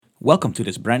Welcome to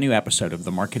this brand new episode of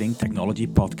the Marketing Technology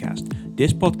Podcast.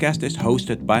 This podcast is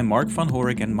hosted by Mark van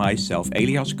Horik and myself,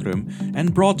 Elias Krum,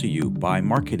 and brought to you by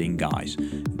Marketing Guys,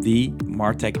 the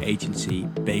Martech agency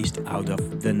based out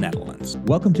of the Netherlands.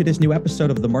 Welcome to this new episode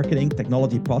of the Marketing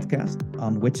Technology Podcast,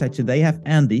 on which I today have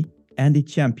Andy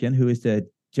Champion, who is the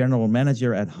General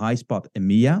Manager at Highspot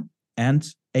EMEA and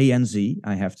ANZ,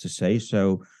 I have to say.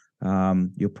 So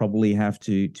you'll probably have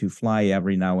to fly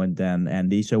every now and then,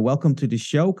 Andy. So welcome to the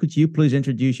show. Could you please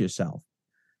introduce yourself?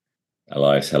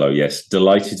 Elias, hello. Yes,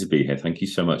 delighted to be here. Thank you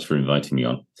so much for inviting me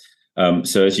on.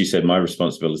 So as you said, my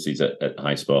responsibilities at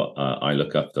Highspot, I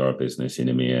look after our business in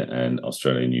EMEA and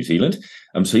Australia and New Zealand.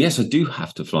 So yes, I do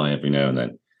have to fly every now and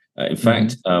then. In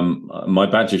fact, my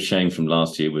badge of shame from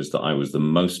last year was that I was the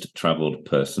most traveled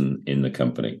person in the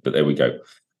company. But there we go.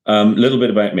 A little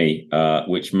bit about me,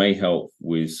 which may help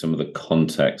with some of the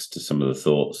context to some of the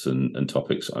thoughts and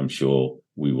topics I'm sure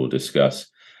we will discuss.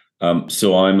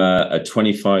 So I'm a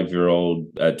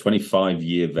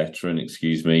 25-year veteran,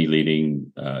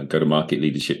 leading go-to-market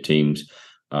leadership teams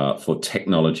for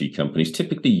technology companies,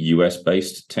 typically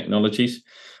US-based technologies.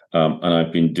 And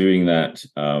I've been doing that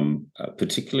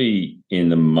particularly in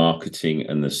the marketing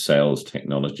and the sales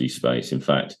technology space. In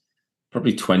fact,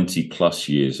 probably 20 plus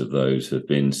years of those have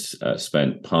been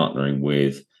spent partnering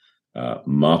with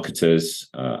marketers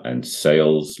and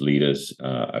sales leaders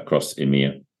across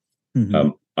EMEA.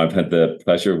 I've had the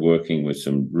pleasure of working with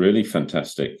some really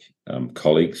fantastic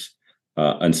colleagues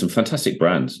and some fantastic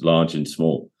brands, large and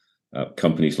small,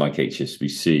 companies like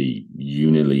HSBC,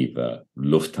 Unilever,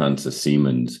 Lufthansa,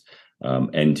 Siemens,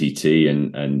 NTT,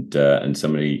 and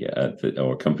somebody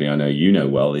or a company I know you know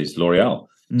well is L'Oreal.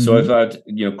 So I've had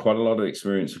quite a lot of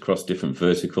experience across different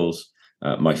verticals.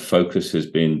 My focus has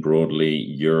been broadly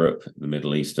Europe, the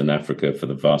Middle East, and Africa for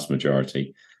the vast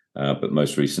majority. But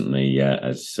most recently,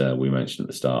 as we mentioned at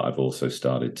the start, I've also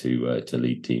started to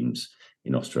lead teams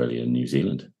in Australia and New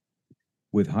Zealand.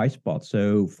 With Highspot.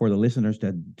 So for the listeners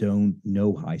that don't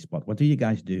know Highspot, what do you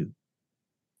guys do?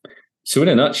 So in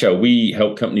a nutshell, we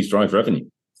help companies drive revenue.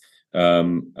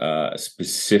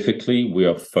 Specifically, we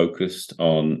are focused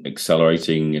on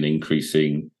accelerating and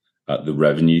increasing the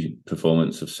revenue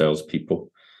performance of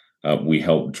salespeople. We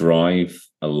help drive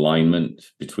alignment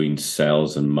between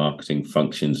sales and marketing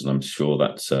functions, and I'm sure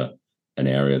that's an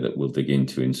area that we'll dig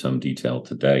into in some detail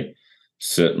today.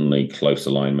 Certainly, close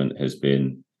alignment has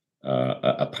been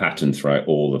a pattern throughout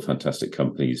all the fantastic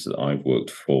companies that I've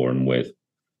worked for and with.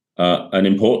 And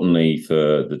importantly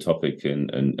for the topic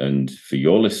and for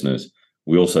your listeners,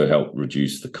 we also help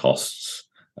reduce the costs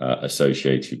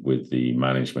associated with the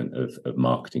management of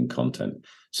marketing content.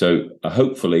 So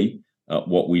hopefully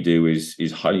what we do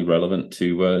is highly relevant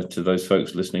to those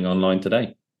folks listening online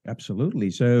today.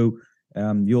 Absolutely. So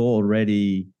you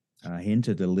already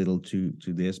hinted a little to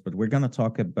this, but we're going to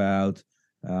talk about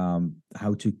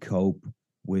how to cope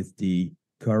with the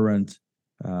current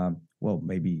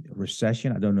maybe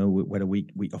recession. I don't know whether we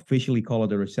officially call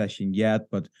it a recession yet,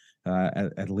 but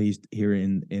at least here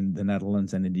in the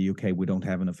Netherlands and in the UK, we don't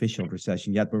have an official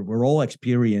recession yet, but we're all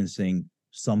experiencing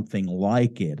something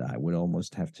like it, I would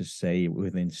almost have to say,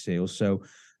 within sales. So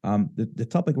the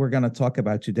topic we're going to talk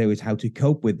about today is how to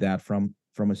cope with that from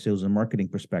a sales and marketing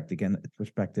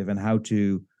perspective and how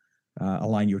to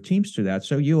align your teams to that.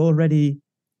 So you already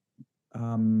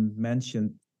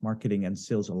mentioned marketing and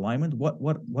sales alignment.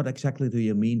 What exactly do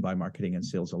you mean by marketing and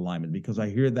sales alignment? Because I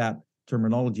hear that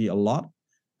terminology a lot.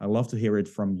 I love to hear it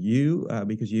from you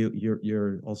because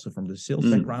you're also from the sales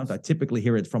background. I typically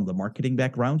hear it from the marketing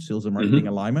background, sales and marketing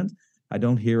alignment. I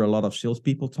don't hear a lot of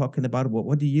salespeople talking about it.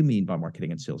 What do you mean by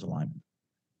marketing and sales alignment?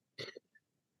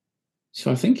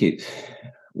 So I think it,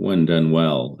 when done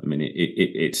well, I mean,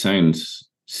 it sounds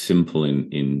simple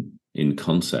in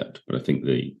concept, but I think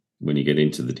when you get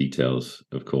into the details,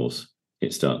 of course,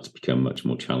 it starts to become much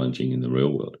more challenging in the real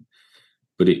world.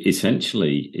 But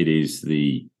essentially, it is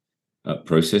the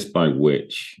process by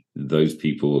which those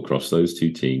people across those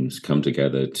two teams come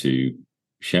together to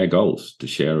share goals, to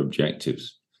share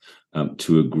objectives,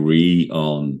 to agree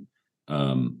on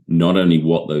not only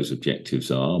what those objectives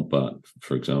are, but,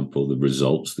 for example, the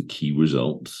results, the key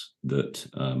results that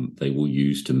they will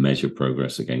use to measure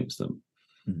progress against them.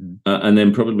 And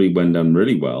then probably when done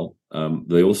really well,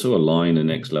 they also align a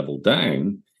next level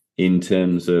down in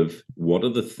terms of what are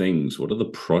the things, what are the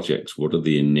projects, what are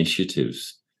the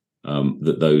initiatives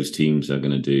that those teams are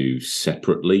going to do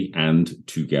separately and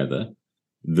together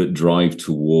that drive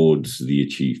towards the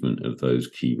achievement of those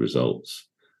key results.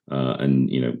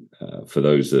 For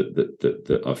those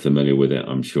that are familiar with it,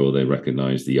 I'm sure they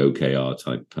recognize the OKR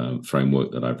type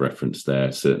framework that I've referenced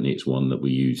there. Certainly it's one that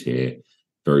we use here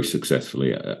very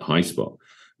successfully at Highspot.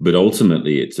 But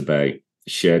ultimately, it's about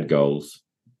shared goals,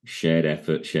 shared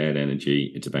effort, shared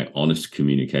energy. It's about honest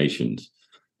communications,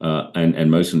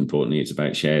 and most importantly, it's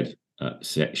about shared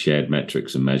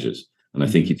metrics and measures. And I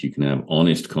think if you can have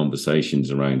honest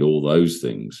conversations around all those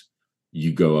things,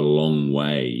 you go a long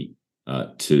way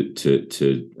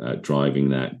to driving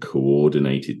that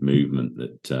coordinated movement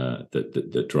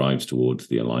that drives towards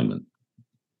the alignment.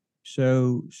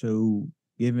 So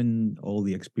given all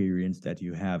the experience that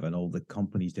you have and all the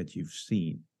companies that you've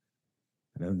seen,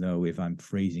 I don't know if I'm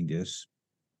phrasing this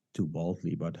too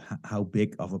boldly, but how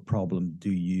big of a problem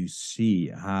do you see?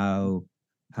 How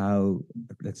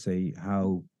let's say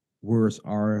how worse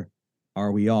are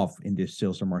we off in this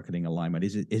sales and marketing alignment?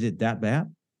 Is it that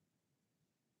bad?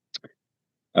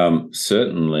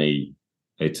 Certainly,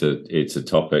 it's a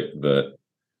topic that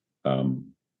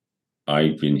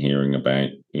I've been hearing about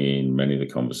in many of the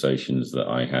conversations that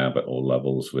I have at all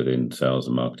levels within sales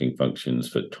and marketing functions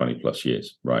for 20 plus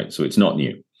years, right? So it's not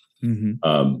new.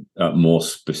 More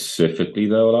specifically,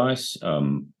 though, Elias,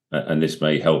 and this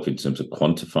may help in terms of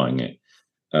quantifying it.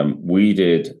 We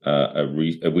did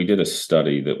a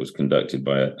study that was conducted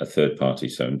by a third party,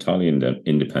 so entirely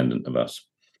independent of us,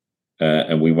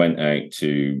 and we went out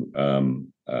to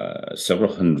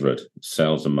several hundred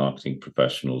sales and marketing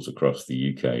professionals across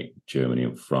the UK, Germany,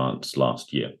 and France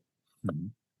last year.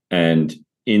 And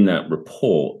in that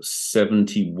report,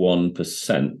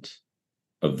 71%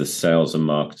 of the sales and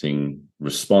marketing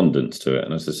respondents to it,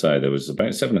 and as I say, there was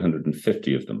about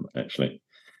 750 of them actually,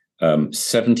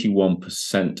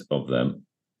 71% of them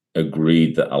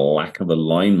agreed that a lack of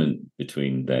alignment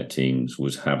between their teams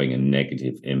was having a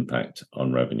negative impact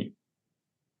on revenue.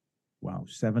 Wow,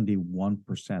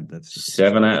 71%. That's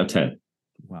 7 out of 10.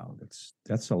 Wow,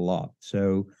 that's a lot.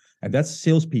 So, and that's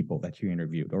salespeople that you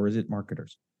interviewed, or is it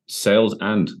marketers? Sales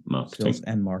and marketing. Sales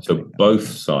and marketing. So both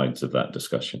sides of that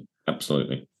discussion.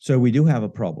 Absolutely. So we do have a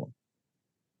problem.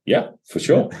 Yeah, for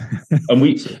sure. and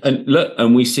we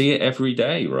see it every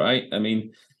day, right? I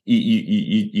mean,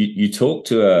 you talk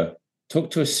to a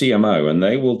CMO and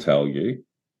they will tell you,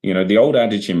 the old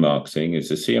adage in marketing is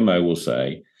the CMO will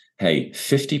say, hey,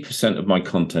 50% of my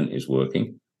content is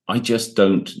working. I just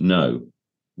don't know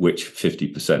which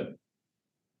 50%.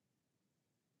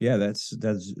 Yeah, that's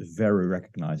very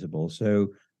recognizable. So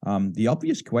the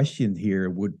obvious question here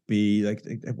would be like,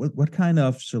 what kind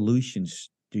of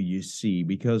solutions do you see?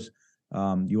 Because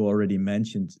you already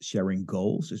mentioned sharing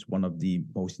goals is one of the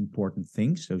most important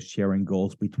things. So sharing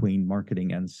goals between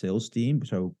marketing and sales team.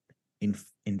 So in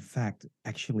fact,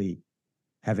 actually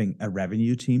having a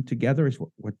revenue team together is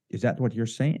what is that what you're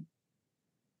saying?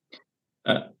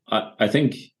 I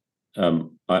think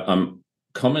I'm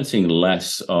commenting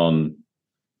less on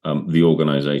the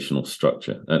organizational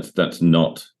structure. That's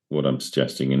not what I'm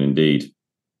suggesting, and indeed,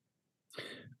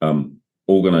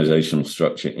 organizational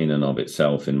structure in and of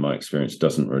itself, in my experience,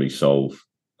 doesn't really solve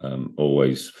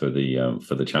always for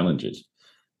the challenges.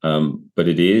 But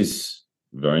it is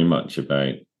very much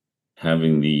about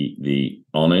having the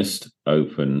honest,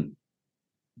 open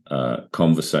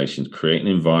conversations, create an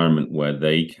environment where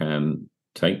they can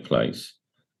take place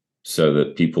so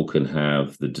that people can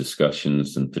have the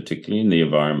discussions, and particularly in the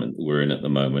environment that we're in at the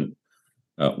moment,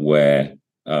 where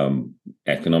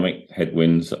economic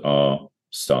headwinds are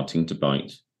starting to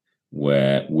bite,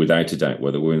 where without a doubt,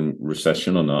 whether we're in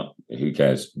recession or not, who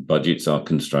cares? Budgets are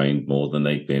constrained more than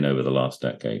they've been over the last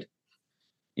decade.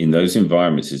 In those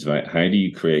environments, it's about how do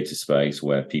you create a space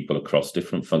where people across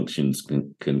different functions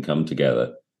can come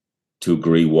together to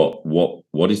agree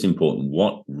what is important,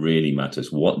 what really matters,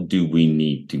 what do we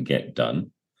need to get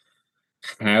done,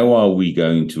 how are we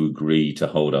going to agree to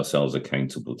hold ourselves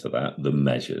accountable to that, the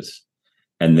measures,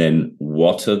 and then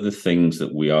what are the things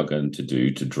that we are going to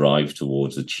do to drive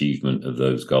towards achievement of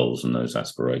those goals and those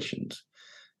aspirations.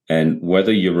 And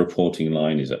whether your reporting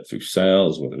line is up through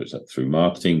sales, whether it's up through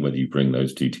marketing, whether you bring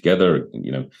those two together,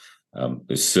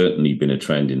 there's certainly been a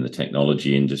trend in the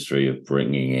technology industry of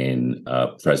bringing in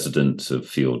presidents of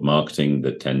field marketing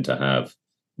that tend to have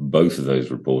both of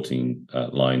those reporting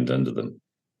lines under them.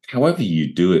 However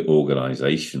you do it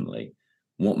organizationally,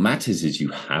 what matters is you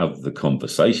have the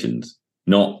conversations,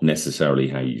 not necessarily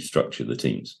how you structure the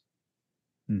teams.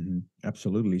 Mm-hmm.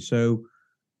 Absolutely. So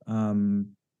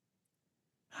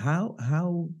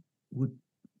how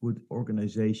would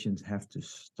organizations have to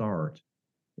start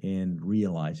in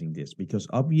realizing this? Because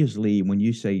obviously when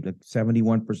you say that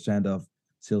 71% of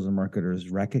sales and marketers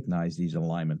recognize these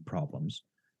alignment problems,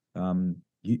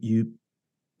 you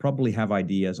probably have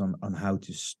ideas on how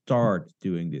to start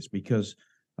doing this, because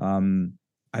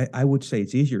I would say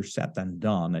it's easier said than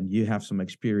done, and you have some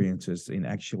experiences in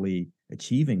actually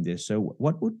achieving this. So,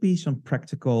 what would be some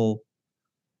practical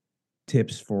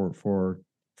tips for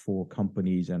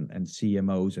companies and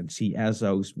CMOs and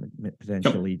CSOs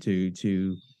potentially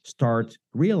to start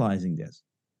realizing this?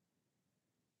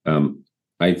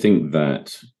 I think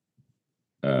that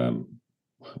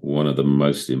one of the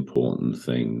most important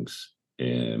things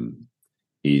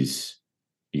is,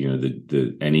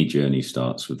 the any journey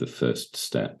starts with the first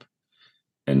step,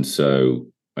 and so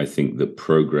I think that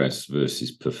progress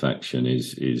versus perfection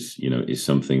is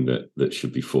something that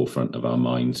should be forefront of our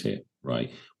minds here,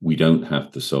 right? We don't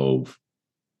have to solve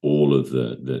all of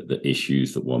the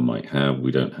issues that one might have.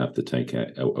 We don't have to take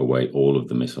away all of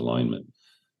the misalignment.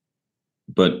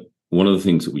 But one of the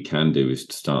things that we can do is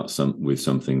to start with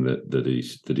something that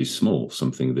is small,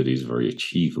 something that is very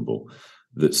achievable,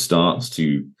 that starts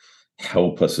to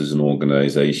help us as an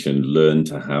organization learn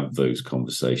to have those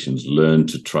conversations, learn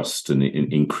to trust and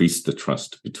increase the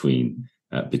trust between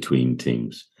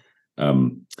teams.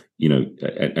 And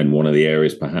one of the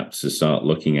areas perhaps to start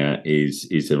looking at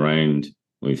is around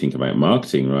when we think about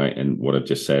marketing, right? And what I've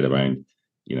just said around,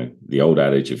 the old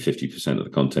adage of 50% of the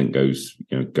content goes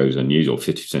unused, or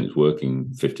 50% is working,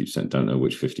 50% don't know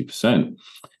which 50%.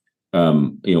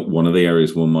 One of the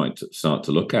areas one might start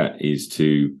to look at is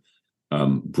to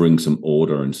bring some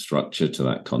order and structure to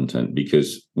that content,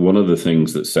 because one of the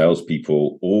things that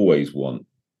salespeople always want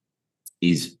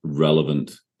is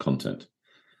relevant content.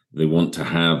 They want to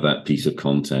have that piece of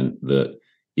content that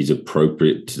is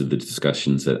appropriate to the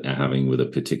discussions that they're having with a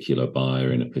particular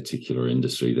buyer in a particular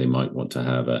industry. They might want to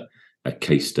have a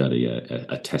case study,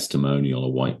 a testimonial, a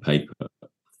white paper.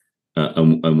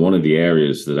 And one of the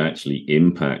areas that actually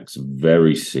impacts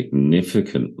very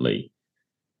significantly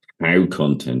how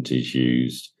content is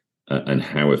used and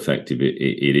how effective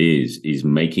it is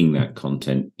making that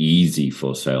content easy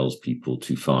for salespeople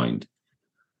to find,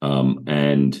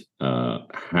 and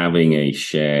having a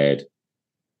shared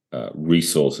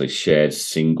resource, a shared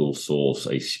single source,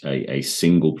 a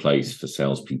single place for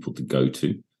salespeople to go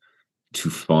to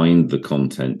find the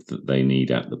content that they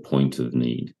need at the point of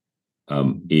need,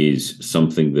 is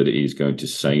something that is going to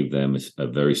save them a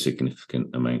very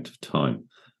significant amount of time.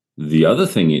 The other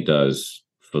thing it does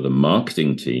for the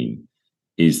marketing team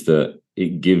is that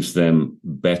it gives them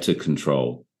better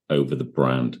control over the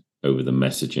brand, over the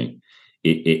messaging.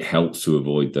 It helps to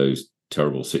avoid those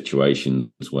terrible situations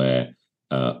where,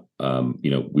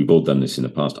 we've all done this in the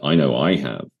past. I know I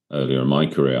have. Earlier in my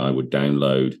career, I would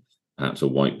download perhaps a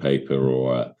white paper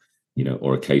or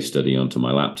a case study onto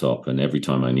my laptop, and every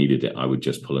time I needed it, I would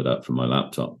just pull it up from my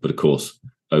laptop. But of course,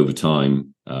 over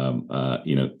time,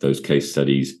 those case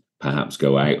studies perhaps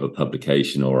go out of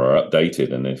publication or are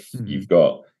updated. And if you've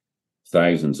got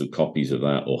thousands of copies of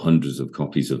that or hundreds of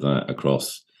copies of that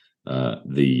across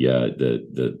the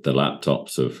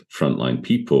laptops of frontline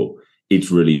people, it's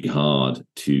really hard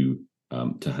to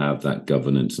have that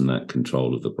governance and that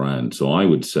control of the brand. So I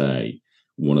would say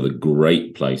one of the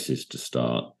great places to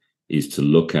start is to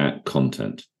look at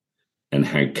content and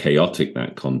how chaotic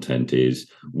that content is,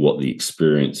 what the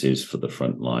experience is for the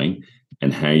front line,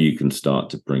 and how you can start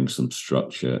to bring some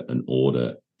structure and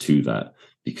order to that,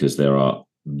 because there are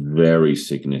very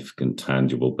significant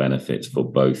tangible benefits for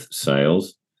both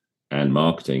sales and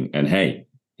marketing. And hey,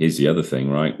 here's the other thing,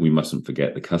 right? We mustn't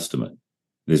forget the customer.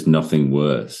 There's nothing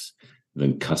worse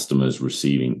than customers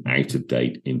receiving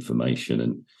out-of-date information.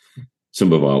 And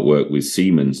some of our work with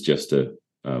Siemens, just to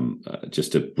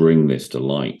bring this to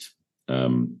light,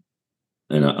 and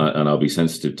I'll be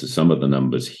sensitive to some of the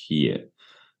numbers here,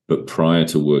 but prior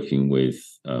to working with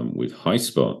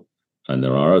Highspot, and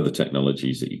there are other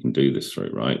technologies that you can do this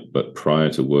through, right? But prior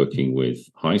to working with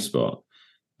Highspot,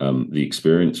 the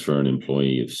experience for an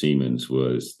employee of Siemens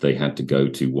was they had to go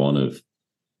to one of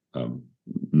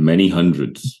many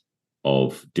hundreds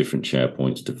of different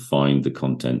SharePoints to find the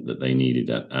content that they needed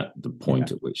at the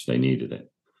point at which they needed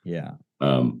it. Yeah.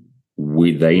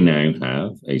 They now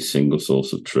have a single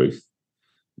source of truth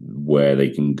where they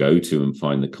can go to and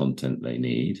find the content they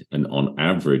need. And on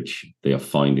average, they are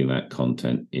finding that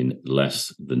content in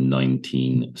less than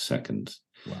 19 seconds.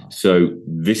 Wow. So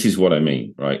this is what I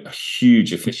mean, right? A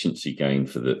huge efficiency gain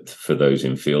for those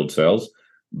in field sales,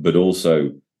 but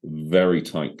also very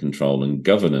tight control and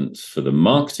governance for the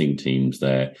marketing teams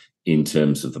there in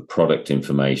terms of the product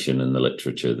information and the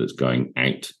literature that's going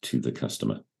out to the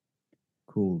customer.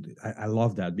 Cool. I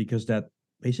love that, because that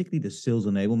basically the sales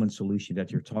enablement solution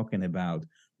that you're talking about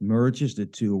merges the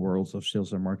two worlds of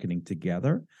sales and marketing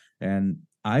together. And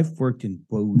I've worked in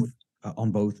both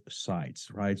on both sides,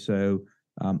 right? So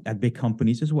at big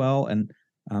companies as well. And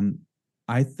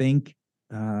I think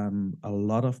a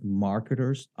lot of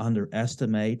marketers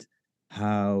underestimate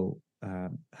how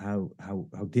how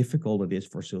difficult it is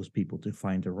for salespeople to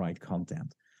find the right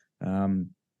content,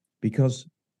 because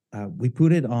we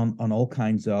put it on all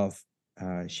kinds of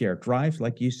shared drives,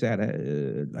 like you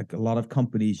said. Like a lot of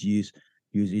companies use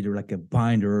either like a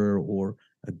binder or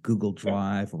a Google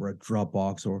Drive or a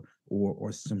Dropbox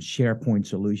or some SharePoint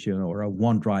solution or a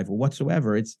OneDrive or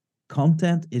whatsoever. It's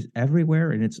content is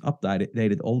everywhere and it's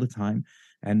updated all the time.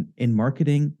 And in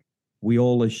marketing, we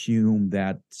all assume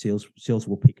that sales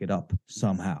will pick it up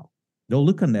somehow. They'll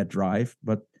look on that drive,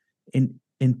 but in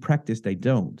practice they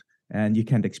don't, and you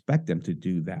can't expect them to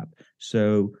do that.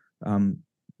 So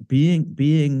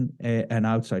being an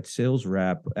outside sales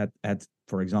rep at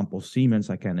for example Siemens,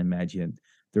 I can imagine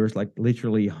there's like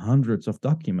literally hundreds of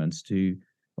documents to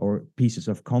or pieces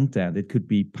of content. It could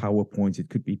be PowerPoints, it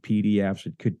could be PDFs,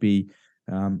 it could be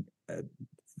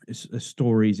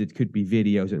stories, it could be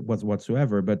videos,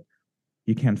 whatsoever. But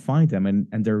you can't find them,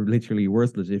 and they're literally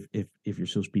worthless if your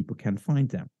salespeople can't find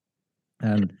them.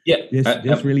 And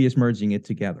this really is merging it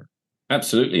together.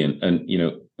 Absolutely, and you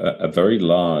know, a very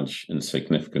large and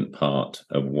significant part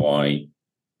of why,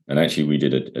 and actually we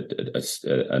did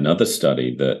another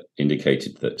study that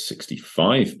indicated that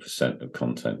 65% of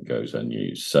content goes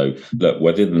unused. So look,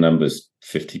 whether the number's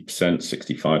 50%,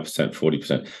 65%,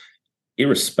 40%,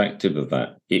 irrespective of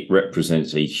that, it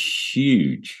represents a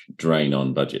huge drain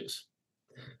on budgets.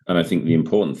 And I think the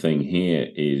important thing here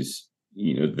is,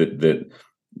 you know, that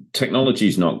technology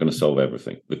is not going to solve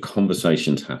everything. The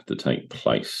conversations have to take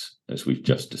place, as we've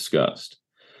just discussed.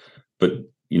 But,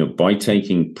 you know, by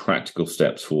taking practical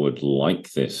steps forward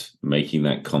like this, making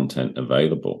that content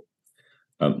available,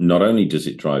 not only does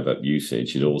it drive up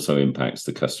usage, it also impacts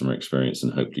the customer experience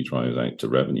and hopefully drives out to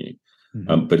revenue.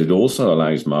 Mm-hmm. But it also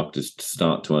allows marketers to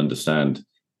start to understand,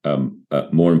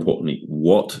 more importantly,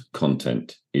 what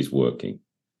content is working,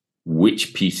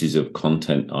 which pieces of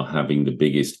content are having the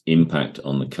biggest impact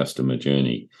on the customer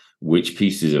journey, which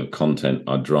pieces of content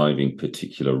are driving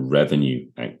particular revenue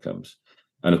outcomes.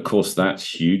 And of course, that's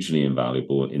hugely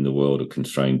invaluable in the world of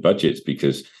constrained budgets,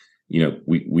 because, you know,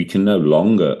 we can no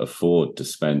longer afford to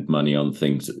spend money on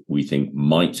things that we think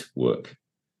might work.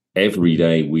 Every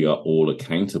day we are all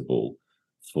accountable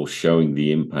for showing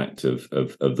the impact of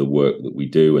the work that we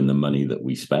do and the money that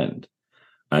we spend.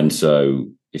 And so,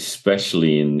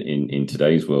 especially in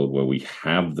today's world where we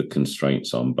have the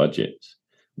constraints on budgets,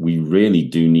 we really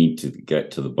do need to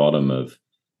get to the bottom of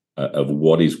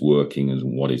what is working and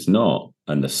what is not.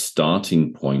 And the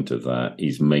starting point of that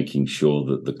is making sure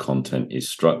that the content is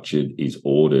structured, is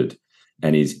ordered,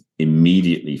 and is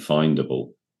immediately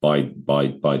findable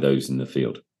by those in the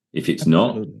field. If it's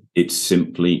Absolutely. Not, it's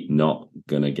simply not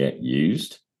going to get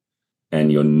used, and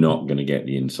you're not going to get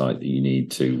the insight that you need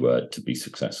to be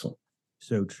successful.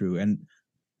 So true. And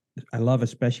I love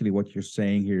especially what you're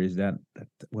saying here is that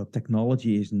well,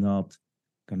 technology is not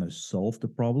going to solve the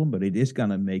problem, but it is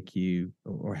going to make you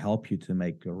or help you to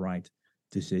make the right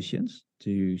decisions,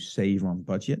 to save on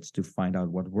budgets, to find out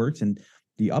what works. And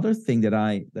the other thing that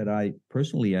I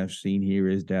personally have seen here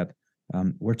is that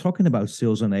we're talking about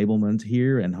sales enablement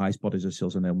here, and HighSpot is a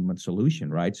sales enablement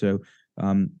solution, right? So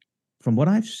from what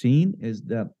I've seen is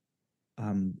that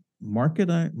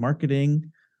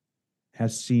marketing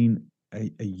has seen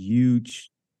a huge,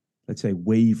 let's say,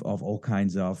 wave of all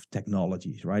kinds of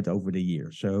technologies, right, over the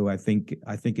years. So I think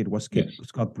it was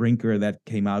Scott Brinker that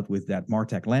came out with that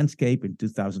MarTech landscape in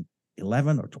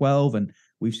 2011 or 12, and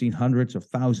we've seen hundreds to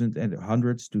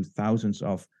thousands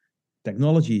of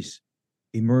technologies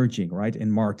emerging, right, in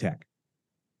MarTech.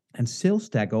 And sales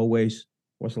tech always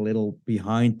was a little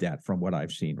behind that from what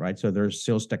I've seen, right? So there's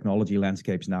sales technology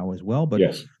landscapes now as well, but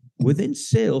within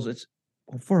sales, it's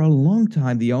for a long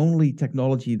time, the only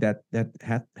technology that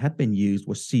had been used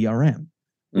was CRM,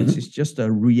 which is just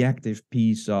a reactive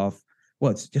piece of,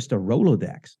 well, it's just a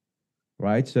Rolodex,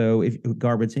 right? So if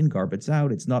garbage in, garbage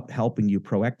out, it's not helping you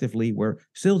proactively, where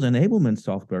sales enablement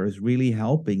software is really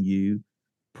helping you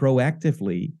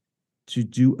proactively to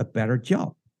do a better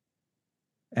job.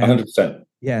 And 100%.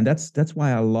 Yeah, and that's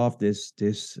why I love this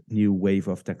new wave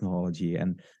of technology.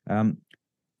 And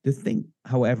the thing,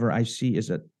 however, I see is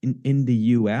that in the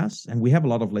US, and we have a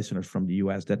lot of listeners from the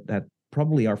US that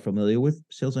probably are familiar with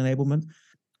sales enablement.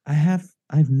 I've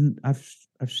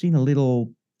seen a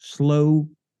little slow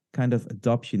kind of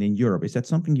adoption in Europe. Is that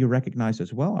something you recognize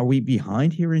as well? Are we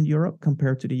behind here in Europe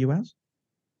compared to the US?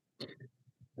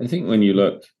 I think when you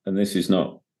look, and this is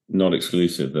not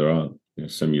exclusive, there are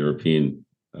some European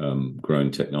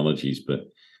grown technologies, but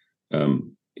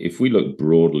if we look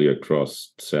broadly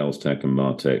across sales tech and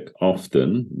MarTech,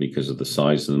 often because of the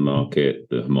size of the market,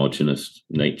 the homogenous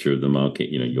nature of the market,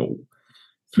 you're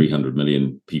 300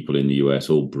 million people in the US,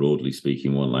 all broadly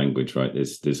speaking one language, right?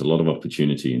 There's a lot of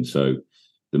opportunity. And so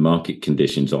the market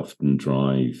conditions often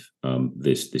drive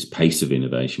this pace of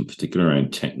innovation, particularly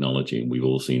around technology. And we've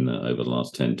all seen that over the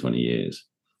last 10, 20 years.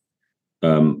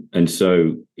 And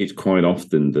so it's quite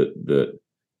often that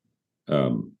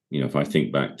if I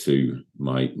think back to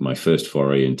my first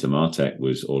foray into MarTech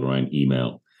was all around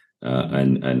email.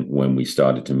 And when we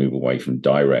started to move away from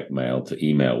direct mail to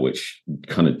email, which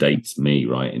kind of dates me,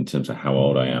 right, in terms of how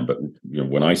old I am. But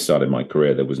when I started my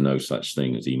career, there was no such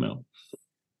thing as email,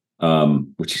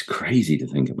 which is crazy to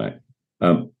think about.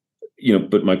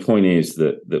 But my point is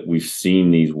that we've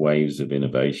seen these waves of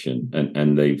innovation,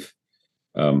 and they've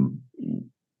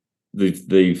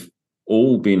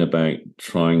all been about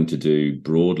trying to do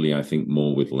broadly, I think,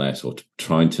 more with less, or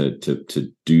trying to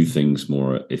do things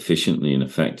more efficiently and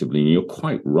effectively. And you're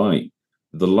quite right.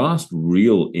 The last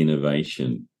real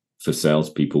innovation for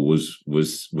salespeople was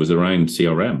around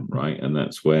CRM, right? And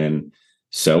that's when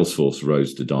Salesforce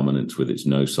rose to dominance with its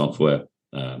no software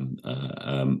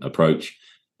approach,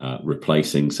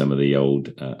 replacing some of the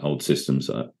old systems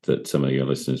that some of your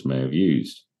listeners may have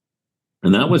used.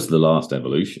 And that was the last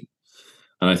evolution.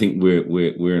 And I think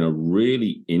we're in a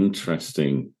really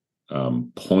interesting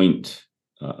point,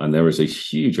 and there is a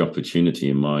huge opportunity,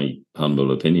 in my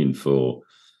humble opinion, for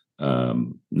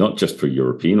not just for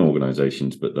European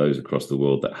organizations, but those across the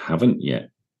world that haven't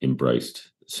yet embraced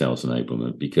sales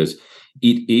enablement, because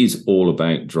it is all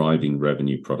about driving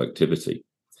revenue productivity.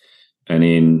 And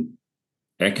in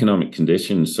economic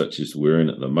conditions such as we're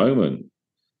in at the moment,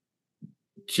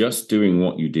 just doing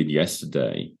what you did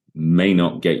yesterday may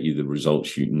not get you the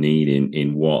results you need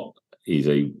in what is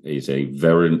a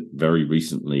very, very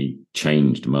recently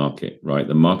changed market, right?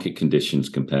 The market conditions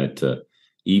compared to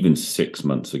even 6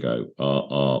 months ago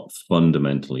are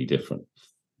fundamentally different.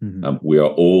 Mm-hmm. We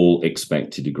are all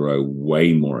expected to grow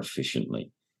way more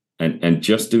efficiently, and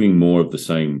just doing more of the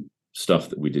same stuff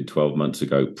that we did 12 months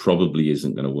ago probably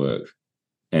isn't going to work.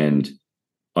 And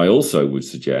I also would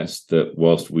suggest that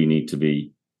whilst we need to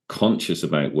be conscious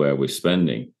about where we're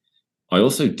spending, I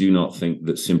also do not think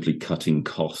that simply cutting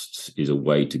costs is a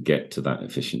way to get to that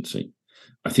efficiency.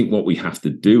 I think what we have to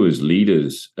do as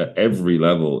leaders at every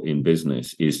level in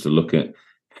business is to look at,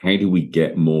 how do we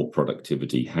get more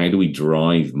productivity? How do we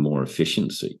drive more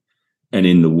efficiency? And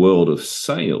in the world of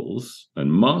sales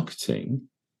and marketing,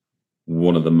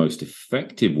 one of the most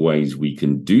effective ways we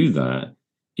can do that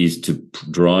is to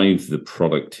drive the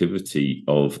productivity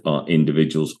of our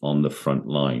individuals on the front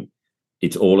line.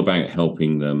 It's all about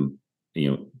helping them,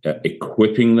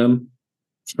 equipping them,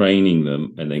 training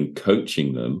them, and then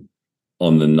coaching them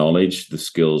on the knowledge, the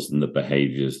skills, and the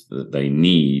behaviors that they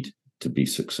need to be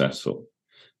successful.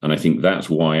 And I think that's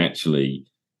why, actually,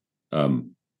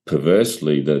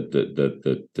 perversely,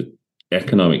 the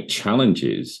economic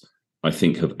challenges, I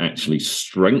think, have actually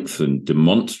strengthened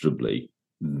demonstrably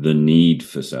the need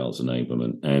for sales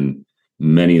enablement. And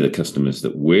many of the customers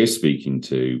that we're speaking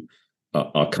to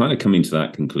are kind of coming to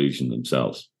that conclusion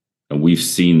themselves. And we've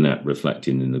seen that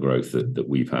reflecting in the growth that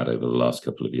we've had over the last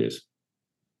couple of years.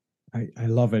 I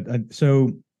love it. So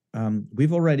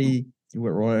we're already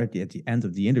at the end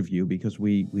of the interview, because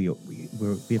we've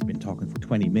been talking for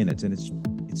 20 minutes and it's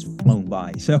flown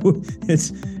by. So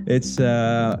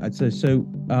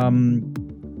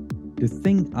the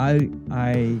thing I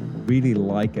really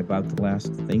like about the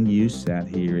last thing you said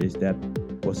here is that,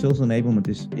 well, sales enablement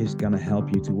is going to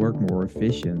help you to work more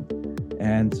efficient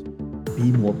and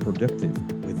be more productive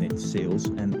within sales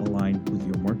and align with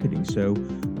your marketing. So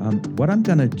what I'm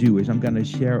going to do is I'm going to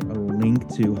share a link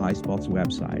to Highspot's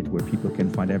website, where people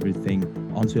can find everything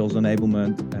on sales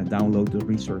enablement, download the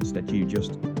research that you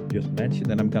just mentioned.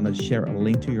 And I'm going to share a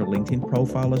link to your LinkedIn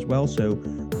profile as well. So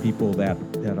people that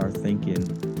are thinking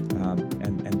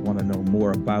and want to know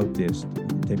more about this,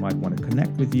 they might want to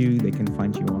connect with you. They can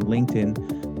find you on LinkedIn.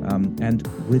 And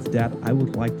with that, I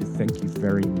would like to thank you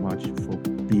very much for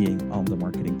being on the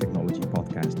Marketing Technology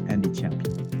Podcast, Andy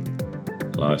Champion.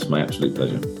 Well, it's my absolute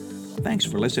pleasure. Thanks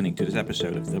for listening to this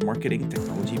episode of the Marketing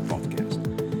Technology Podcast.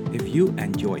 If you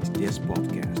enjoyed this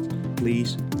podcast,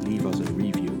 please leave us a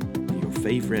review on your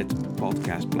favorite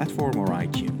podcast platform or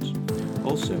iTunes.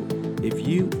 Also, if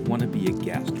you want to be a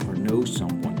guest or know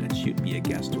someone that should be a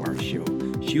guest to our show,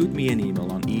 shoot me an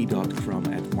email on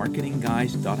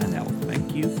e.crum@marketingguys.nl.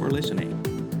 Thank you for listening.